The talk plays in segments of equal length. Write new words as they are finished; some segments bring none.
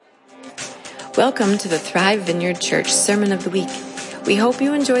Welcome to the Thrive Vineyard Church Sermon of the Week. We hope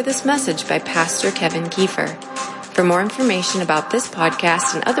you enjoy this message by Pastor Kevin Kiefer. For more information about this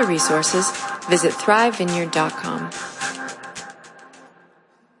podcast and other resources, visit thrivevineyard.com.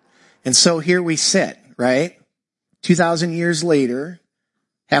 And so here we sit, right? 2,000 years later,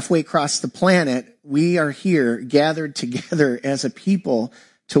 halfway across the planet, we are here gathered together as a people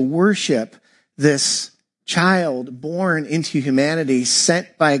to worship this child born into humanity,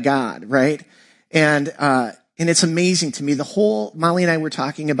 sent by God, right? And it's amazing to me. Molly and I were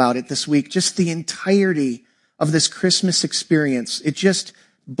talking about it this week, just the entirety of this Christmas experience. It just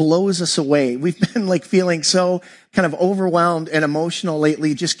blows us away. We've been feeling so kind of overwhelmed and emotional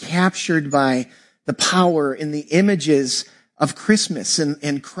lately, just captured by the power and the images of Christmas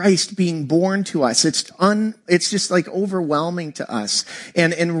and Christ being born to us. It's just overwhelming to us.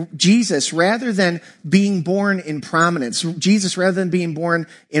 And Jesus, rather than being born in prominence, Jesus, rather than being born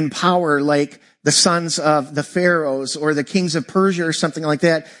in power like the sons of the pharaohs or the kings of Persia or something like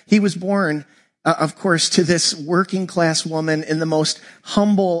that, he was born, of course, to this working class woman in the most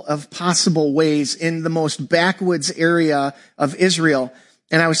humble of possible ways, in the most backwoods area of Israel.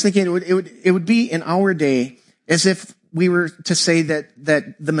 And I was thinking it would be in our day as if we were to say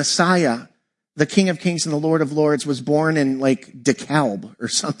that the Messiah, the King of Kings and the Lord of Lords, was born in DeKalb or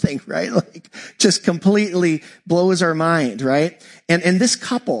something, right? Just completely blows our mind, right? And this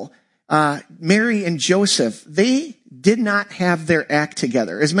couple, Mary and Joseph, they did not have their act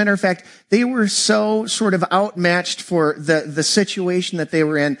together. As a matter of fact, they were so sort of outmatched for the situation that they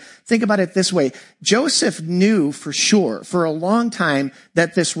were in. Think about it this way. Joseph knew for sure, for a long time,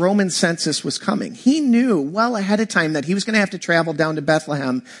 that this Roman census was coming. He knew well ahead of time that he was going to have to travel down to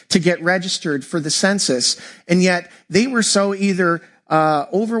Bethlehem to get registered for the census. And yet they were so either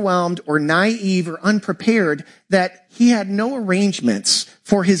overwhelmed or naive or unprepared that he had no arrangements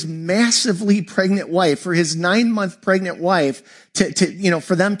for his massively pregnant wife, for his 9-month pregnant wife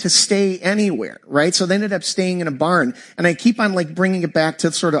for them to stay anywhere, right? So they ended up staying in a barn. And I keep on bringing it back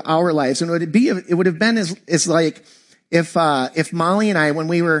to sort of our lives. And it would have been as like, if Molly and I, when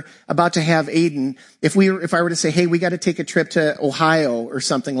we were about to have Aiden, if I were to say, hey, we got to take a trip to Ohio or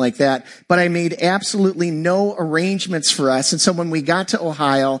something like that, but I made absolutely no arrangements for us. And so when we got to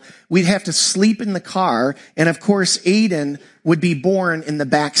Ohio, we'd have to sleep in the car. And of course, Aiden would be born in the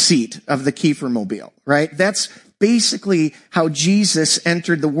back seat of the Kiefer mobile, right? That's basically how Jesus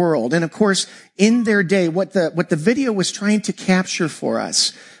entered the world. And of course, in their day, what the video was trying to capture for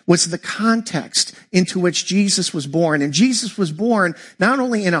us was the context into which Jesus was born. And Jesus was born not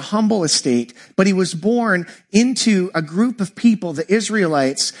only in a humble estate, but he was born into a group of people, the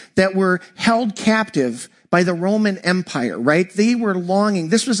Israelites, that were held captive by the Roman Empire, right? They were longing.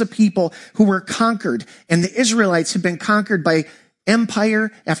 This was a people who were conquered, and the Israelites had been conquered by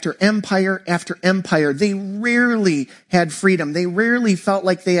empire after empire after empire. They rarely had freedom. They rarely felt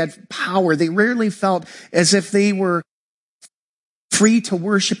like they had power. They rarely felt as if they were free to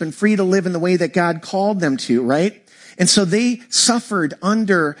worship and free to live in the way that God called them to, right? And so they suffered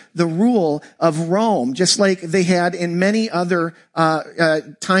under the rule of Rome, just like they had in many other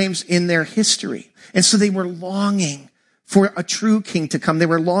times in their history. And so they were longing for a true king to come. They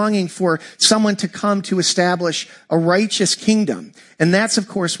were longing for someone to come to establish a righteous kingdom. And that's, of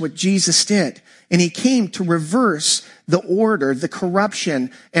course, what Jesus did. And he came to reverse the order, the corruption,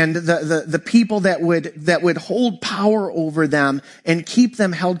 and the people that would hold power over them and keep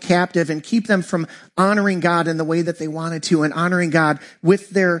them held captive and keep them from honoring God in the way that they wanted to and honoring God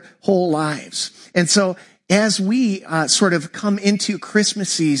with their whole lives. And so as we sort of come into Christmas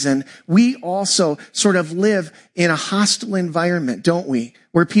season, we also sort of live in a hostile environment, don't we?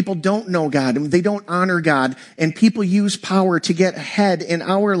 Where people don't know God and they don't honor God, and people use power to get ahead in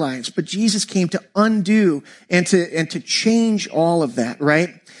our lives. But Jesus came to undo and to change all of that, right?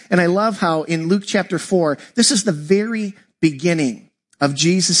 And I love how in Luke chapter 4, this is the very beginning of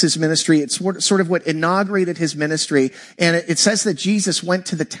Jesus' ministry. It's sort of what inaugurated his ministry. And it says that Jesus went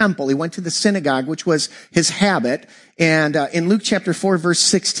to the temple. He went to the synagogue, which was his habit. And in Luke chapter 4, verse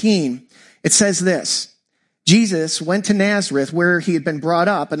 16, it says this: Jesus went to Nazareth, where he had been brought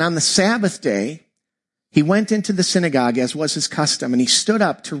up, and on the Sabbath day, he went into the synagogue, as was his custom, and he stood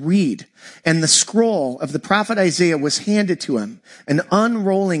up to read. And the scroll of the prophet Isaiah was handed to him. And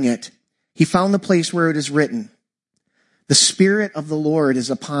unrolling it, he found the place where it is written, "The Spirit of the Lord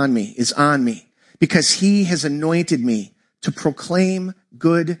is on me, because he has anointed me to proclaim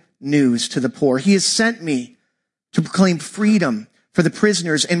good news to the poor. He has sent me to proclaim freedom for the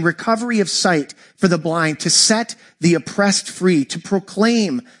prisoners and recovery of sight for the blind, to set the oppressed free, to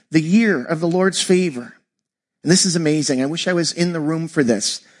proclaim the year of the Lord's favor." And this is amazing. I wish I was in the room for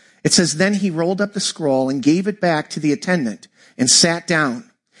this. It says, then he rolled up the scroll and gave it back to the attendant and sat down.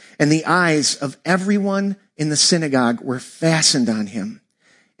 And the eyes of everyone in the synagogue were fastened on him.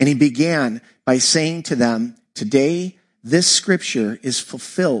 And he began by saying to them, today this scripture is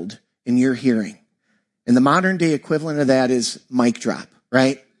fulfilled in your hearing. And the modern day equivalent of that is mic drop,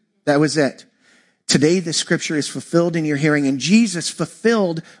 right? That was it. Today the scripture is fulfilled in your hearing. And Jesus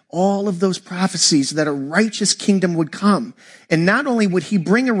fulfilled all of those prophecies that a righteous kingdom would come. And not only would he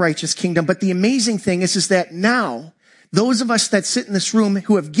bring a righteous kingdom, but the amazing thing is that now, those of us that sit in this room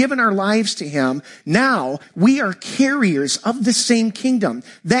who have given our lives to him, now we are carriers of the same kingdom.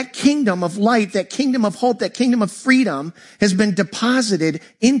 That kingdom of light, that kingdom of hope, that kingdom of freedom has been deposited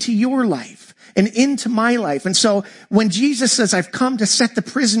into your life and into my life. And so when Jesus says, I've come to set the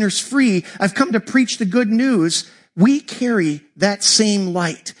prisoners free, I've come to preach the good news, we carry that same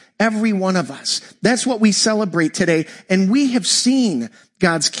light, every one of us. That's what we celebrate today. And we have seen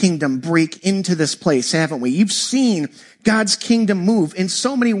God's kingdom break into this place, haven't we? You've seen God's kingdom move in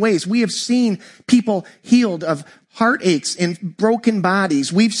so many ways. We have seen people healed of heartaches and broken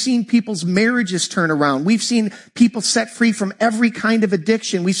bodies. We've seen people's marriages turn around. We've seen people set free from every kind of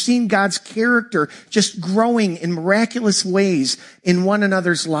addiction. We've seen God's character just growing in miraculous ways in one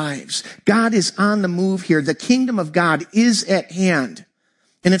another's lives. God is on the move here. The kingdom of God is at hand.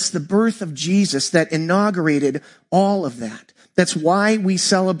 And it's the birth of Jesus that inaugurated all of that. That's why we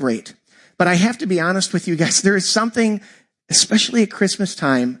celebrate. But I have to be honest with you guys, there is something, especially at Christmas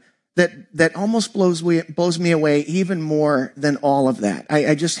time, that almost blows me away even more than all of that.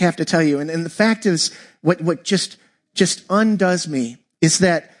 I just have to tell you. And the fact is, what just undoes me is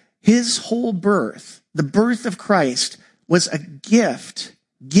that his whole birth, the birth of Christ, was a gift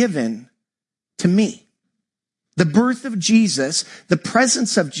given to me. The birth of Jesus, the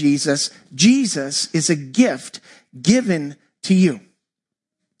presence of Jesus is a gift given to you.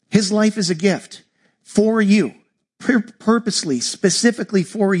 His life is a gift for you, purposely, specifically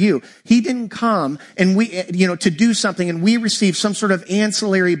for you. He didn't come and to do something and we receive some sort of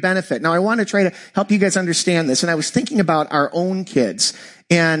ancillary benefit. Now I want to try to help you guys understand this. And I was thinking about our own kids,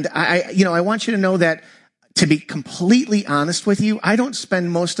 and I want you to know that, to be completely honest with you, I don't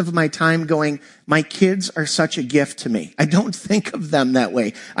spend most of my time going, my kids are such a gift to me. I don't think of them that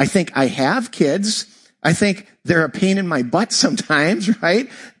way. I think I have kids. I think they're a pain in my butt sometimes, right?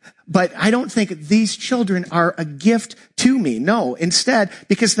 But I don't think these children are a gift to me. No, instead,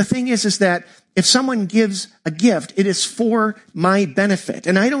 because the thing is that if someone gives a gift, it is for my benefit.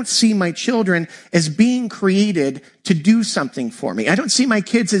 And I don't see my children as being created to do something for me. I don't see my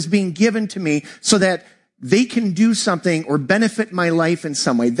kids as being given to me so that they can do something or benefit my life in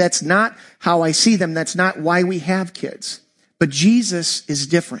some way. That's not how I see them. That's not why we have kids. But Jesus is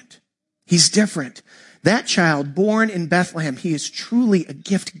different. He's different. That child born in Bethlehem, he is truly a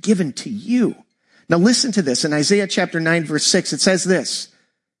gift given to you. Now listen to this. In Isaiah chapter 9, verse 6, it says this.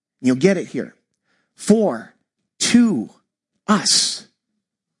 You'll get it here. For to us,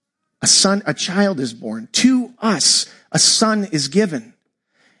 a child is born. To us, a son is given.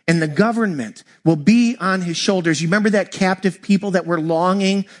 And the government will be on his shoulders. You remember that captive people that were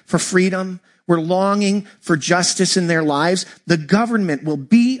longing for freedom? Were longing for justice in their lives? The government will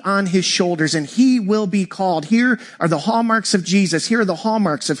be on his shoulders and he will be called. Here are the hallmarks of Jesus. Here are the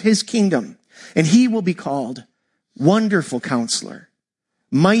hallmarks of his kingdom. And he will be called Wonderful Counselor,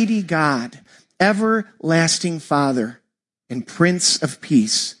 Mighty God, Everlasting Father, and Prince of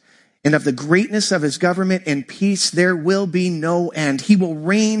Peace. And of the greatness of his government and peace, there will be no end. He will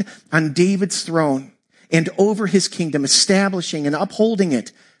reign on David's throne and over his kingdom, establishing and upholding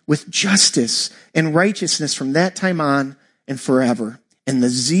it with justice and righteousness from that time on and forever. And the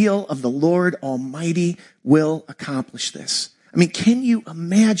zeal of the Lord Almighty will accomplish this. I mean, can you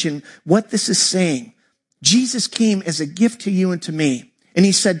imagine what this is saying? Jesus came as a gift to you and to me. And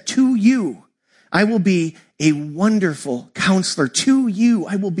he said, to you, I will be a wonderful counselor. To you,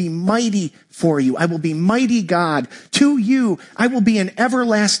 I will be mighty for you. I will be mighty God. To you, I will be an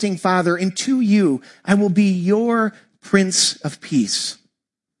everlasting Father. And to you, I will be your Prince of Peace.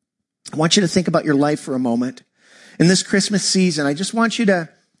 I want you to think about your life for a moment. In this Christmas season, I just want you to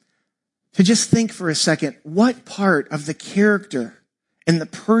just think for a second, what part of the character and the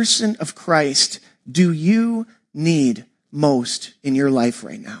person of Christ do you need most in your life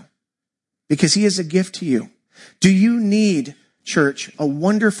right now? Because he is a gift to you. Do you need, church, a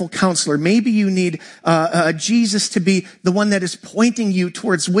wonderful counselor? Maybe you need Jesus to be the one that is pointing you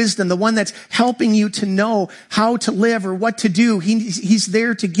towards wisdom, the one that's helping you to know how to live or what to do. He's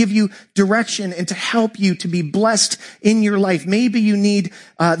there to give you direction and to help you to be blessed in your life. Maybe you need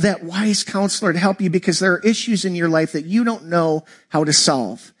that wise counselor to help you because there are issues in your life that you don't know how to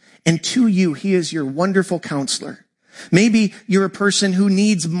solve. And to you, he is your wonderful counselor. Maybe you're a person who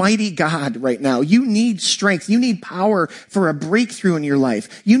needs mighty God right now. You need strength. You need power for a breakthrough in your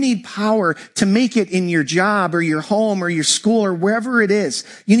life. You need power to make it in your job or your home or your school or wherever it is.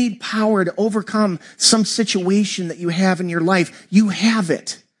 You need power to overcome some situation that you have in your life. You have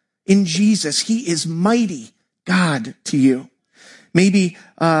it in Jesus. He is mighty God to you. Maybe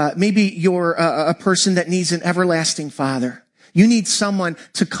you're a person that needs an everlasting Father. You need someone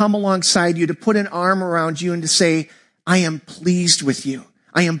to come alongside you, to put an arm around you and to say, I am pleased with you.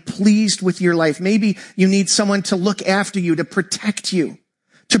 I am pleased with your life. Maybe you need someone to look after you, to protect you,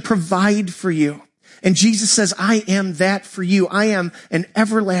 to provide for you. And Jesus says, I am that for you. I am an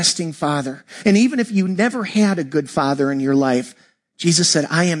everlasting Father. And even if you never had a good father in your life, Jesus said,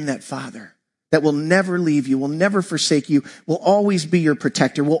 I am that Father that will never leave you, will never forsake you, will always be your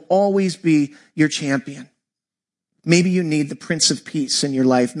protector, will always be your champion. Maybe you need the Prince of Peace in your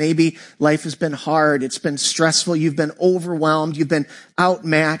life. Maybe life has been hard. It's been stressful. You've been overwhelmed. You've been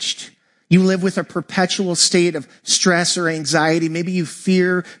outmatched. You live with a perpetual state of stress or anxiety. Maybe you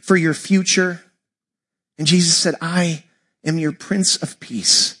fear for your future. And Jesus said, I am your Prince of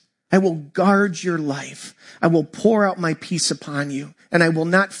Peace. I will guard your life. I will pour out my peace upon you, and I will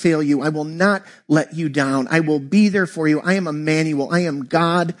not fail you. I will not let you down. I will be there for you. I am Emmanuel. I am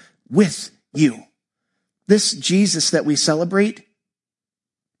God with you. This Jesus that we celebrate,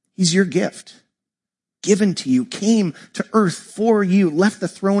 he's your gift, given to you, came to earth for you, left the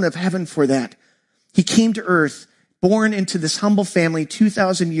throne of heaven for that. He came to earth, born into this humble family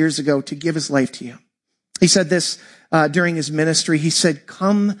 2,000 years ago to give his life to you. He said this during his ministry. He said,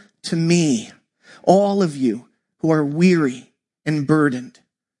 come to me, all of you who are weary and burdened,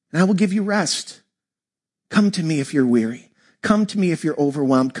 and I will give you rest. Come to me if you're weary. Come to me if you're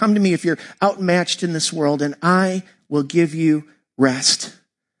overwhelmed. Come to me if you're outmatched in this world, and I will give you rest.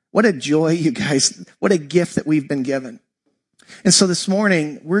 What a joy, you guys. What a gift that we've been given. And so this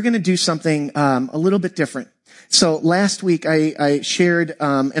morning, we're going to do something a little bit different. So last week, I shared,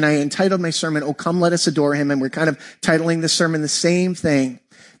 and I entitled my sermon, Oh, Come, Let Us Adore Him, and we're kind of titling the sermon the same thing.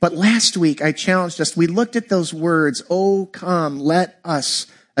 But last week, I challenged us. We looked at those words, Oh, come, let us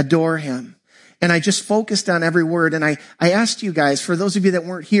adore Him. And I just focused on every word. And I asked you guys, for those of you that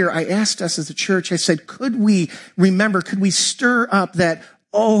weren't here, I asked us as a church, I said, could we stir up that,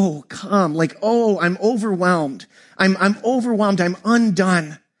 oh, come, like, oh, I'm overwhelmed. I'm overwhelmed. I'm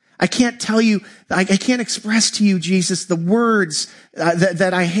undone. I can't tell you, I can't express to you, Jesus, the words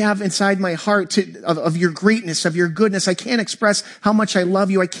that I have inside my heart of your greatness, of your goodness. I can't express how much I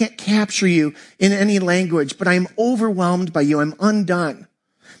love you. I can't capture you in any language, but I'm overwhelmed by you. I'm undone.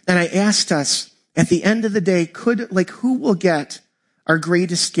 And I asked us, at the end of the day, who will get our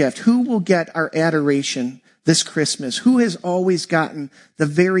greatest gift? Who will get our adoration this Christmas? Who has always gotten the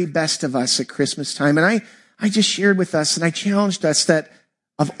very best of us at Christmas time? And I just shared with us and I challenged us that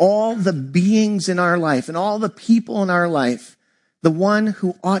of all the beings in our life and all the people in our life, the one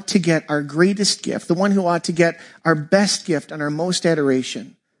who ought to get our greatest gift, the one who ought to get our best gift and our most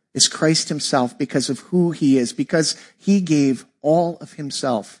adoration is Christ himself, because of who he is, because he gave all of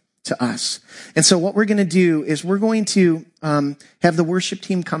himself to us. And so what we're going to do is we're going to have the worship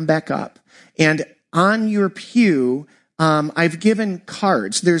team come back up. And on your pew, I've given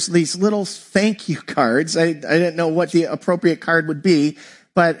cards. There's these little thank you cards. I didn't know what the appropriate card would be,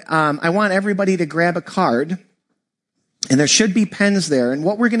 but I want everybody to grab a card. And there should be pens there. And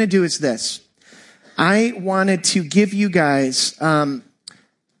what we're going to do is this. I wanted to give you guys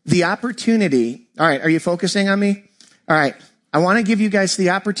the opportunity. All right, are you focusing on me? All right. I want to give you guys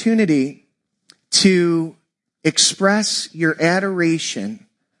the opportunity to express your adoration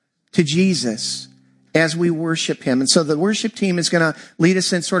to Jesus as we worship him. And so the worship team is going to lead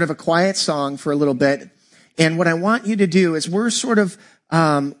us in sort of a quiet song for a little bit. And what I want you to do is we're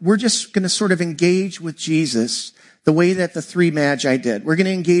just going to sort of engage with Jesus the way that the three magi did. We're going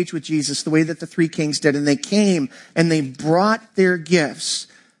to engage with Jesus the way that the three kings did. And they came and they brought their gifts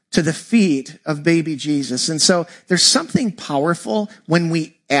to the feet of baby Jesus. And so there's something powerful when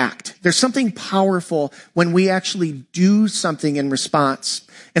we act. There's something powerful when we actually do something in response.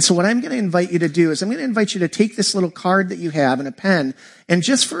 And so what I'm going to invite you to do is I'm going to invite you to take this little card that you have and a pen, and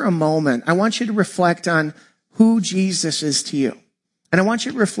just for a moment, I want you to reflect on who Jesus is to you. And I want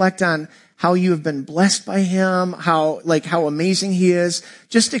you to reflect on how you have been blessed by him, how amazing he is.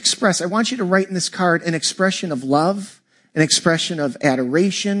 Just express. I want you to write in this card an expression of love, an expression of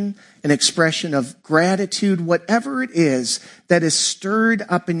adoration, an expression of gratitude, whatever it is that is stirred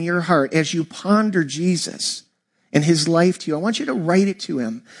up in your heart as you ponder Jesus and his life to you. I want you to write it to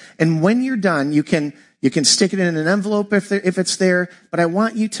him. And when you're done, you can You can stick it in an envelope if it's there, but I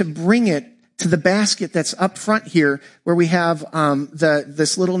want you to bring it to the basket that's up front here where we have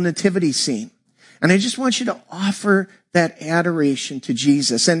this little nativity scene. And I just want you to offer that adoration to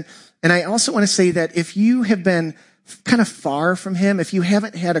Jesus. And I also want to say that if you have been kind of far from him, if you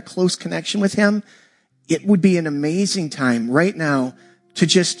haven't had a close connection with him, it would be an amazing time right now to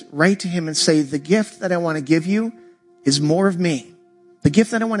just write to him and say, the gift that I want to give you is more of me. The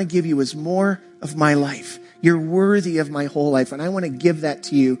gift that I want to give you is more of my life. You're worthy of my whole life, and I want to give that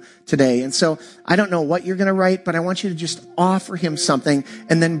to you today. And so I don't know what you're going to write, but I want you to just offer him something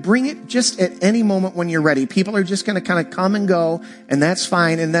and then bring it just at any moment when you're ready. People are just going to kind of come and go, and that's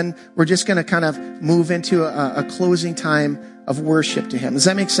fine. And then we're just going to kind of move into a closing time of worship to him. Does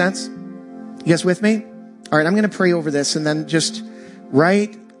that make sense? You guys with me? All right, I'm going to pray over this and then just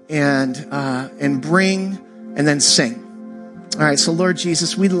write and bring and then sing. All right, so Lord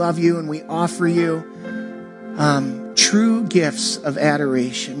Jesus, we love you and we offer you true gifts of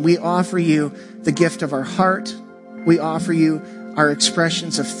adoration. We offer you the gift of our heart. We offer you our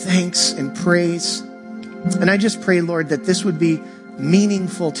expressions of thanks and praise. And I just pray, Lord, that this would be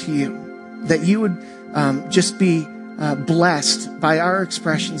meaningful to you, that you would just be blessed by our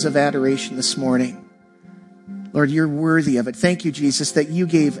expressions of adoration this morning. Lord, you're worthy of it. Thank you, Jesus, that you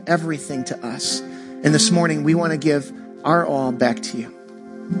gave everything to us. And this morning, we want to give our all back to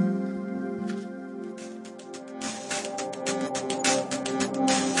you.